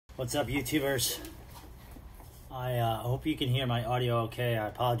What's up, YouTubers? I hope you can hear my audio okay. I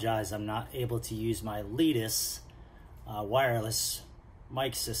apologize, I'm not able to use my Leadus wireless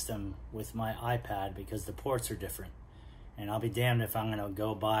mic system with my iPad because the ports are different. And I'll be damned if I'm gonna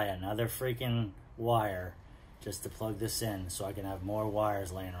go buy another freaking wire just to plug this in so I can have more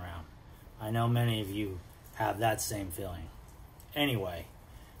wires laying around. I know many of you have that same feeling. Anyway,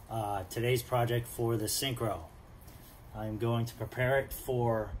 today's project for the Syncro. I'm going to prepare it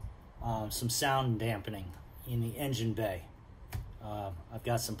for some sound dampening in the engine bay. I've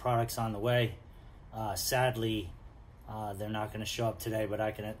got some products on the way. Sadly, they're not going to show up today, but I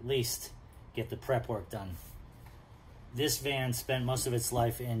can at least get the prep work done. This van spent most of its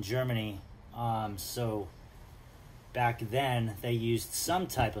life in Germany, so back then they used some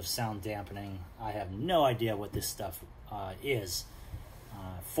type of sound dampening. I have no idea what this stuff is.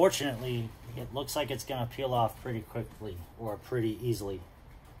 Fortunately, it looks like it's going to peel off pretty quickly or pretty easily.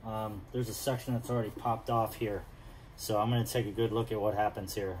 There's a section that's already popped off here, so I'm going to take a good look at what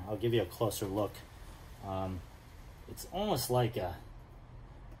happens here. I'll give you a closer look. It's almost like a,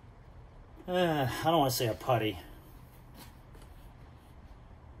 I don't want to say a putty.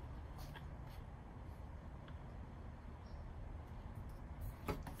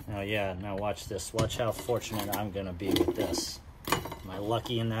 Oh yeah, now watch this. Watch how fortunate I'm going to be with this. Am I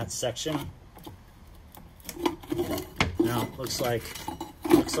lucky in that section? No, looks like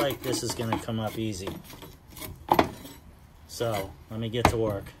this is going to come up easy. So let me get to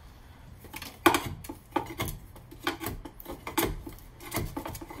work.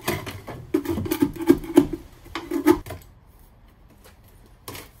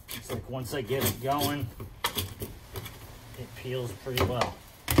 Looks like once I get it going, it peels pretty well.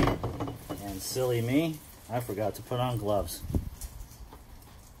 And silly me, I forgot to put on gloves.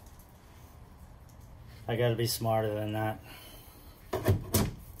 I gotta be smarter than that.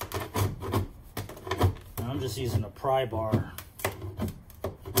 I'm just using a pry bar.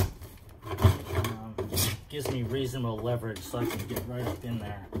 Gives me reasonable leverage so I can get right up in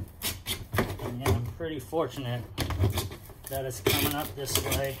there. And yeah, I'm pretty fortunate that it's coming up this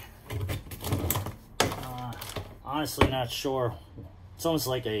way. Honestly, not sure. It's almost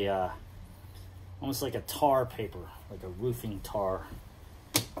like a tar paper, like a roofing tar.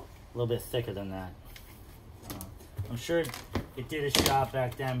 A little bit thicker than that. I'm sure it did its job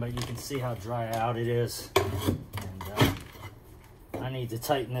back then, but you can see how dry out it is. And I need to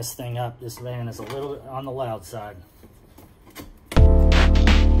tighten this thing up. This van is a little bit on the loud side.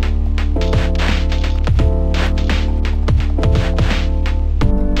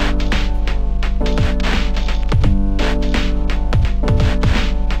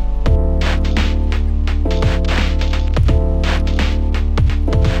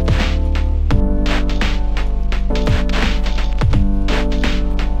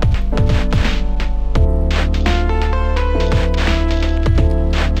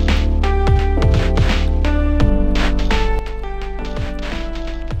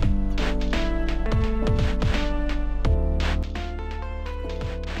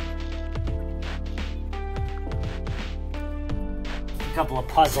 Couple of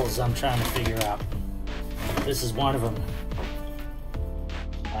puzzles I'm trying to figure out. This is one of them.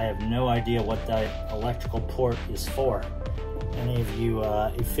 I have no idea what that electrical port is for. Any of you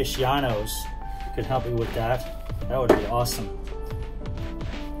aficionados could help me with that. That would be awesome.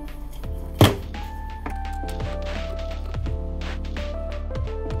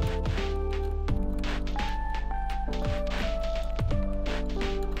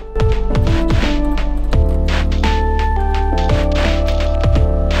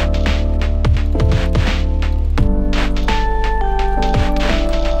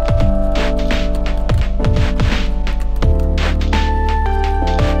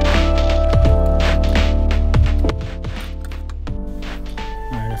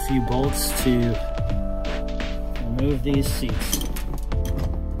 Few bolts to remove these seats.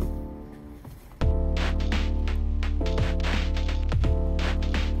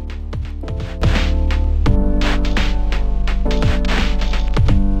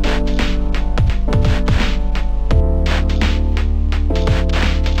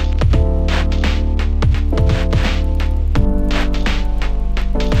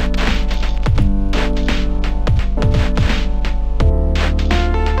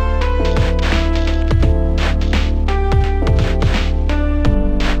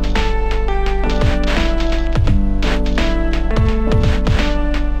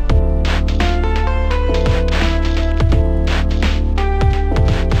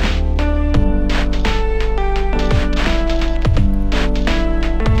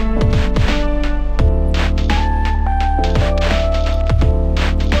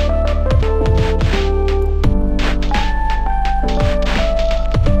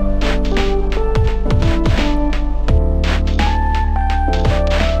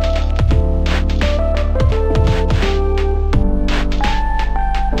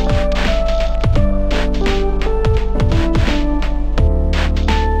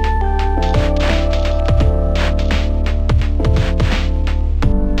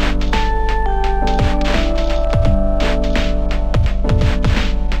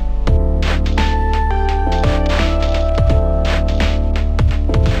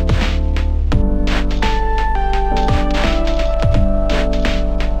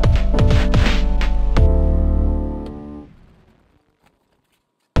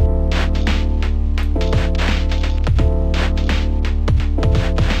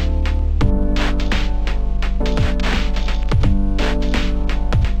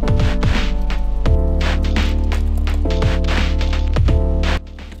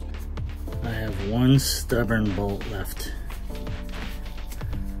 one stubborn bolt left.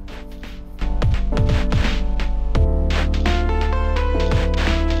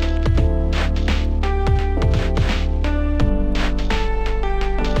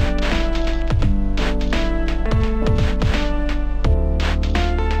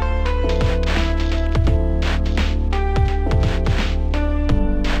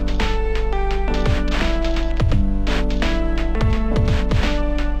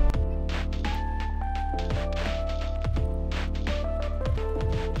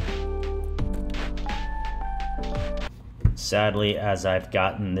 Sadly, as I've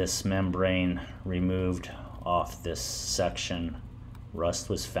gotten this membrane removed off this section, rust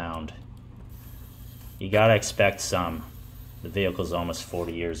was found. You gotta expect some. The vehicle's almost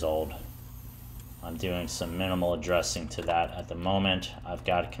 40 years old. I'm doing some minimal addressing to that at the moment. I've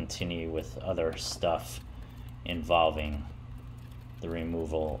got to continue with other stuff involving the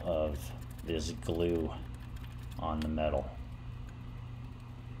removal of this glue on the metal.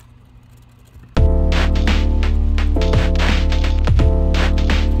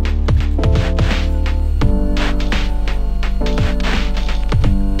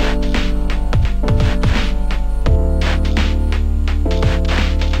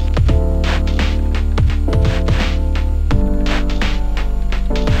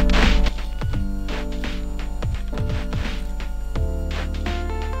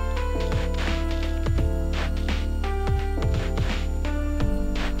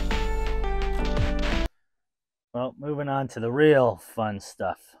 Well, moving on to the real fun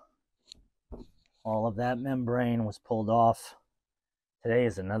stuff. All of that membrane was pulled off. Today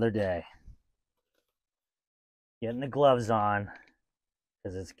is another day. Getting the gloves on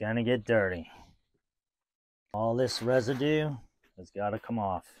because it's going to get dirty. All this residue has got to come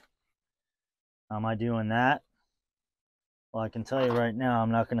off. How am I doing that? Well, I can tell you right now,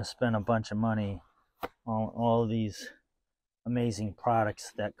 I'm not going to spend a bunch of money on all of these amazing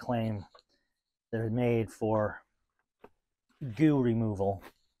products that claim they're made for goo removal.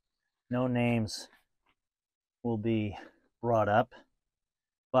 No names will be brought up,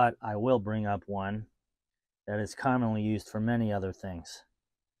 but I will bring up one that is commonly used for many other things.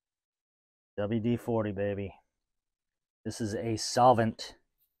 WD-40, baby. This is a solvent,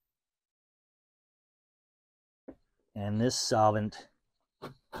 and this solvent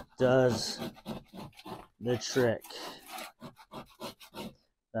does the trick.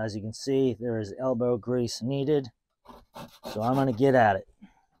 As you can see, there is elbow grease needed, so I'm going to get at it.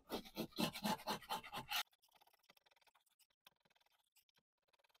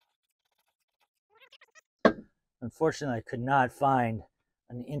 Unfortunately, I could not find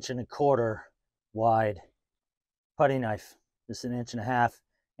an 1.25 inch wide putty knife. This is 1.5 inches,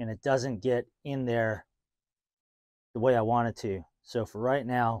 and it doesn't get in there the way I want it to. So for right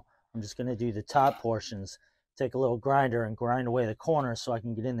now, I'm just going to do the top portions, take a little grinder and grind away the corners so I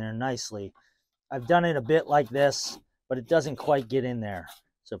can get in there nicely. I've done it a bit like this, but it doesn't quite get in there.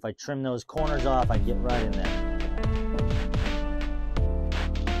 So if I trim those corners off, I get right in there.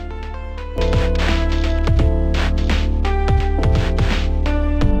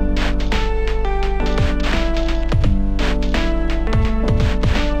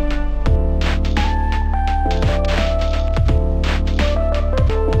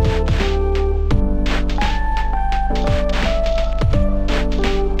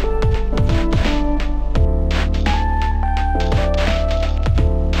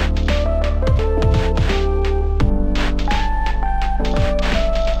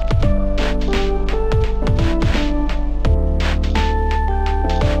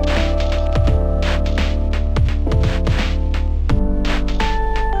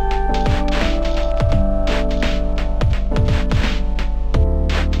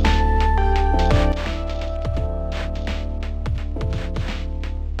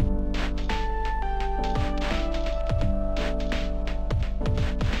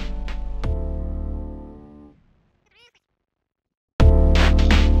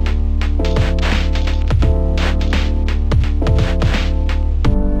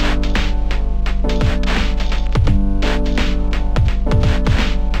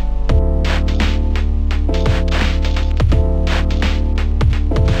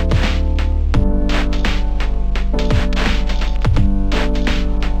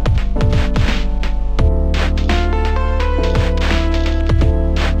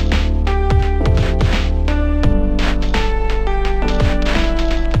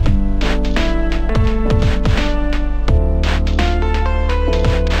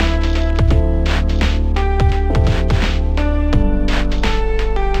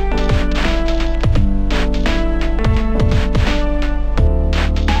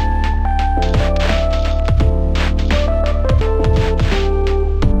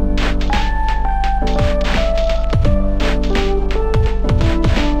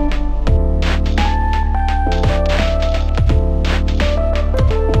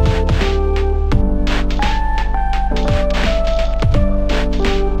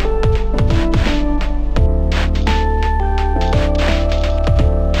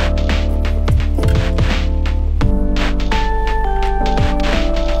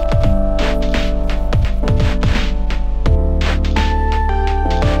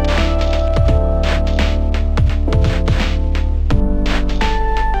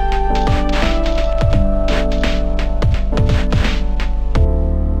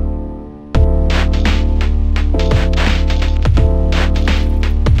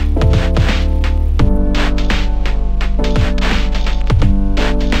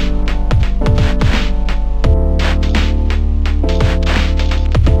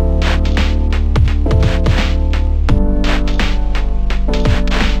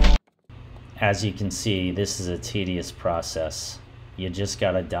 As you can see, this is a tedious process. You just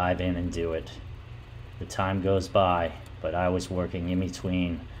gotta dive in and do it. The time goes by, but I was working in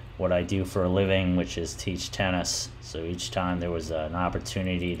between what I do for a living, which is teach tennis. So each time there was an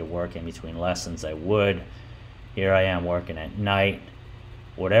opportunity to work in between lessons, I would. Here I am working at night.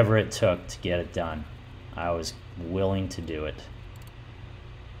 Whatever it took to get it done, I was willing to do it.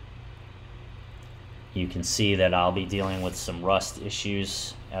 You can see that I'll be dealing with some rust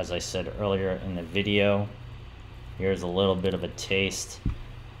issues, as I said earlier in the video. Here's a little bit of a taste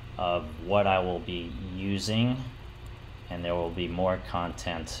of what I will be using, and there will be more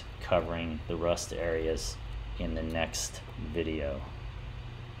content covering the rust areas in the next video.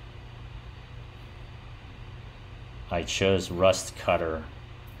 I chose Rust Cutter.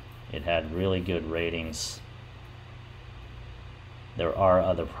 It had really good ratings. There are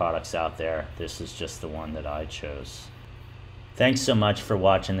other products out there. This is just the one that I chose. Thanks so much for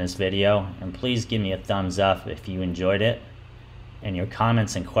watching this video, and please give me a thumbs up if you enjoyed it. And your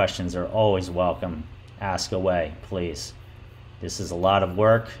comments and questions are always welcome. Ask away, please. This is a lot of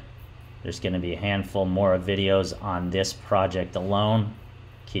work. There's going to be a handful more of videos on this project alone.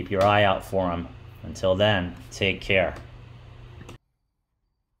 Keep your eye out for them. Until then, take care.